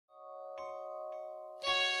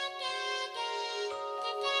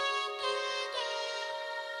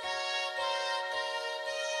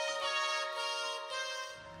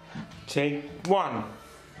Take one.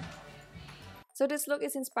 So this look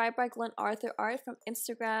is inspired by Glenn Arthur art from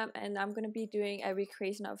Instagram, and I'm going to be doing a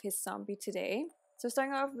recreation of his zombie today. So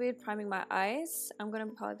starting off with priming my eyes, I'm going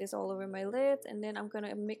to apply this all over my lids, and then I'm going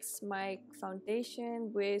to mix my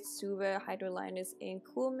foundation with Suva Hydra liners in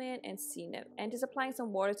Cool Mint and Sea Nymph. And just applying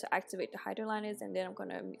some water to activate the Hydra liners, and then I'm going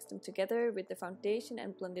to mix them together with the foundation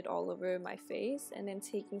and blend it all over my face. And then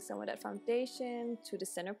taking some of that foundation to the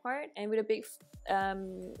center part, and with a big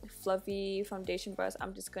fluffy foundation brush,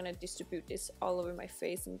 I'm just going to distribute this all over my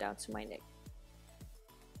face and down to my neck.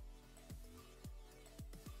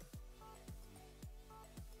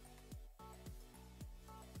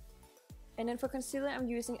 And then for concealer, I'm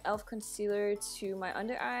using e.l.f. concealer to my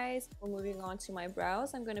under eyes. We're moving on to my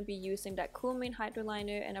brows. I'm going to be using that Cool Mint Hydra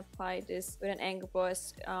liner and apply this with an angle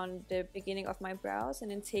brush on the beginning of my brows, and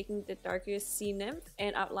then taking the darker Sea Nymph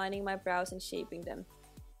and outlining my brows and shaping them.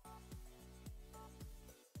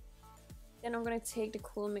 Then I'm going to take the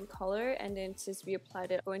Cool Mint color and then just reapply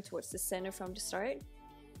it going towards the center from the start.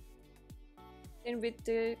 Then with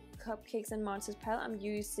the Cupcakes and Monsters palette, I'm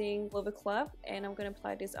using Clover Club, and I'm going to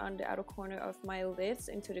apply this on the outer corner of my lids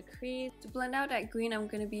into the crease. To blend out that green, I'm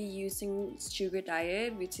going to be using Sugar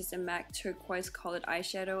Diet, which is a MAC turquoise colored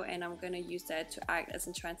eyeshadow, and I'm going to use that to act as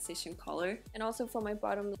a transition color. And also for my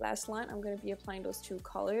bottom lash line, I'm going to be applying those two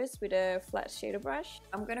colors with a flat shader brush.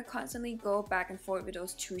 I'm going to constantly go back and forth with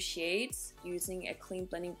those two shades using a clean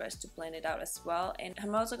blending brush to blend it out as well. And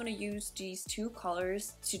I'm also going to use these two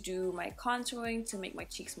colors to do my contouring to make my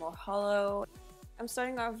cheeks more hollow. I'm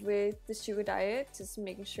starting off with the Sugar Diet, just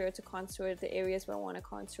making sure to contour the areas where I want to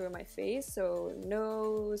contour my face, so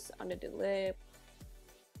nose, under the lip.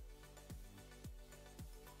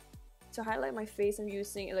 To highlight my face, I'm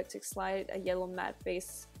using Electric Slide, a yellow matte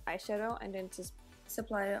base eyeshadow, and then just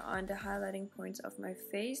apply it on the highlighting points of my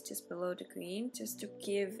face just below the green, just to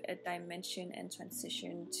give a dimension and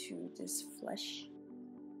transition to this flesh.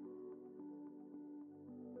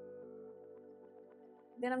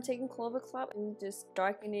 Then I'm taking Clover Club and just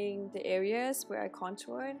darkening the areas where I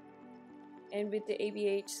contoured. And with the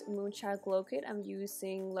ABH Moonchild Glow Kit, I'm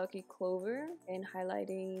using Lucky Clover and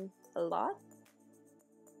highlighting a lot.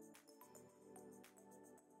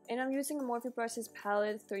 And I'm using a Morphe Brushes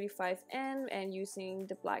palette 35N and using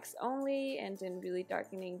the blacks only, and then really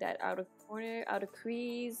darkening that outer corner, outer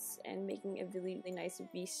crease, and making a really nice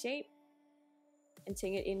V shape. And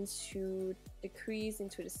take it into the crease,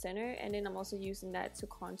 into the center, and then I'm also using that to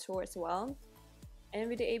contour as well. And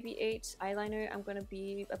with the ABH eyeliner, I'm going to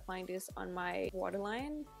be applying this on my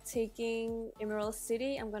waterline. Taking Emerald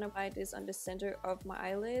City, I'm going to apply this on the center of my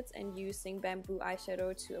eyelids and using Bamboo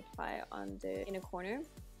eyeshadow to apply on the inner corner.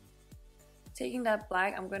 Taking that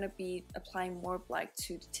black, I'm going to be applying more black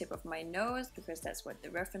to the tip of my nose because that's what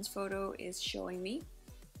the reference photo is showing me.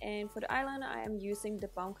 And for the eyeliner, I am using the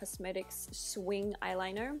Balm Cosmetics Swing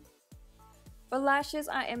eyeliner. For lashes,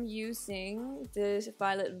 I am using the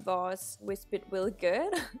Violet Voss Wisp It Will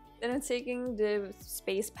Good. Then I'm taking the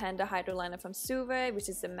Space Panda Hydra liner from Suva, which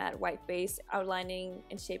is a matte white base, outlining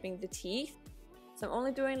and shaping the teeth. So I'm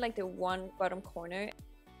only doing like the one bottom corner.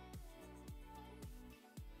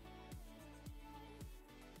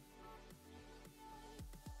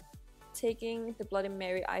 Taking the Bloody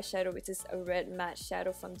Mary eyeshadow, which is a red matte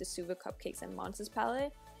shadow from the Suva Cupcakes and Monsters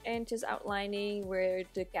palette, and just outlining where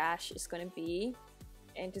the gash is going to be,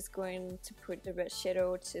 and just going to put the red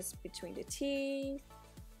shadow just between the teeth,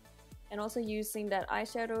 and also using that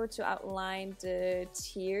eyeshadow to outline the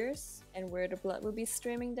tears and where the blood will be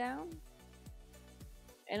streaming down.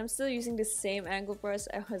 And I'm still using the same angle brush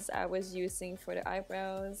as I was using for the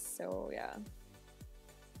eyebrows, so yeah.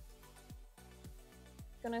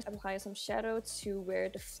 Gonna apply some shadow to where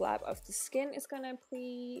the flap of the skin is gonna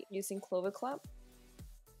be using Clover Club.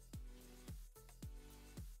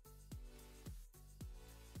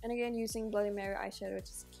 And again, using Bloody Mary eyeshadow,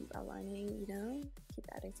 just keep outlining, you know, keep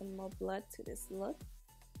adding some more blood to this look.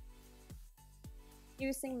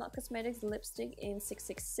 Using Not Cosmetics lipstick in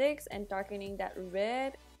 666 and darkening that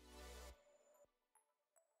red.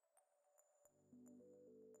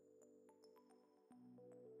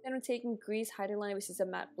 Then I'm taking Grease Hydra Liner, which is a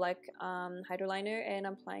matte black Hydra Liner, and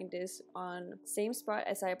I'm applying this on same spot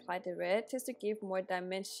as I applied the red, just to give more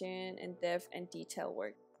dimension and depth and detail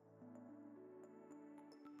work.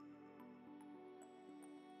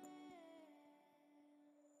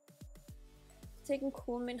 Taking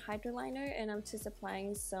Cool Mint Hydra Liner, and I'm just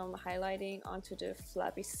applying some highlighting onto the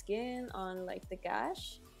flappy skin on like the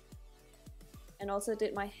gash. and also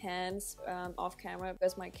did my hands off camera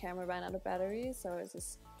because my camera ran out of battery, so I was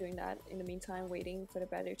just doing that in the meantime, waiting for the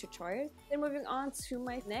battery to charge. Then moving on to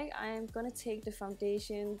my neck, I am gonna take the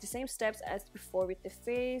foundation, the same steps as before with the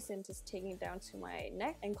face, and just taking it down to my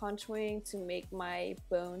neck and contouring to make my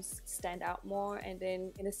bones stand out more. And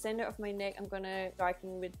then in the center of my neck, I'm gonna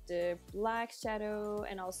darken with the black shadow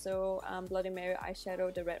and also Bloody Mary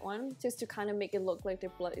eyeshadow, the red one, just to kind of make it look like the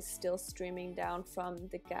blood is still streaming down from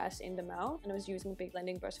the gash in the mouth. And I was using a big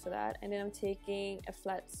blending brush for that. And then I'm taking a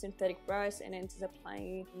flat synthetic brush and then just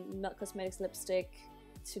applying Milk Cosmetics lipstick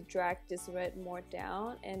to drag this red more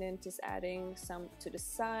down, and then just adding some to the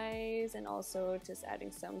sides and also just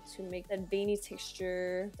adding some to make that veiny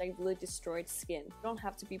texture, like really destroyed skin. You don't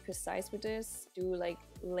have to be precise with this. Do like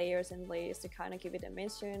layers and layers to kind of give it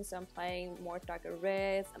dimension. So I'm applying more darker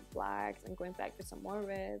reds and blacks and going back with some more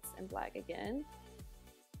reds and black again.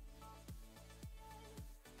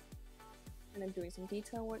 And I'm doing some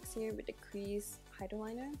detail works here with the crease Hydra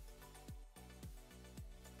liner.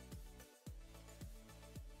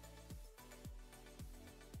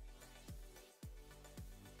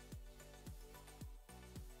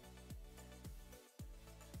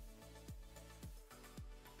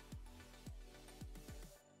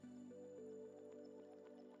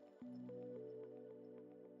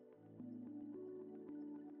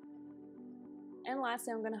 And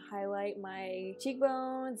lastly, I'm gonna highlight my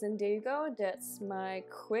cheekbones, and there you go. That's my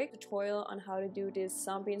quick tutorial on how to do this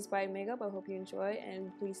zombie inspired makeup. I hope you enjoy,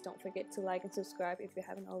 and please don't forget to like and subscribe if you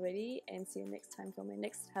haven't already, and see you next time for my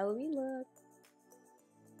next Halloween look.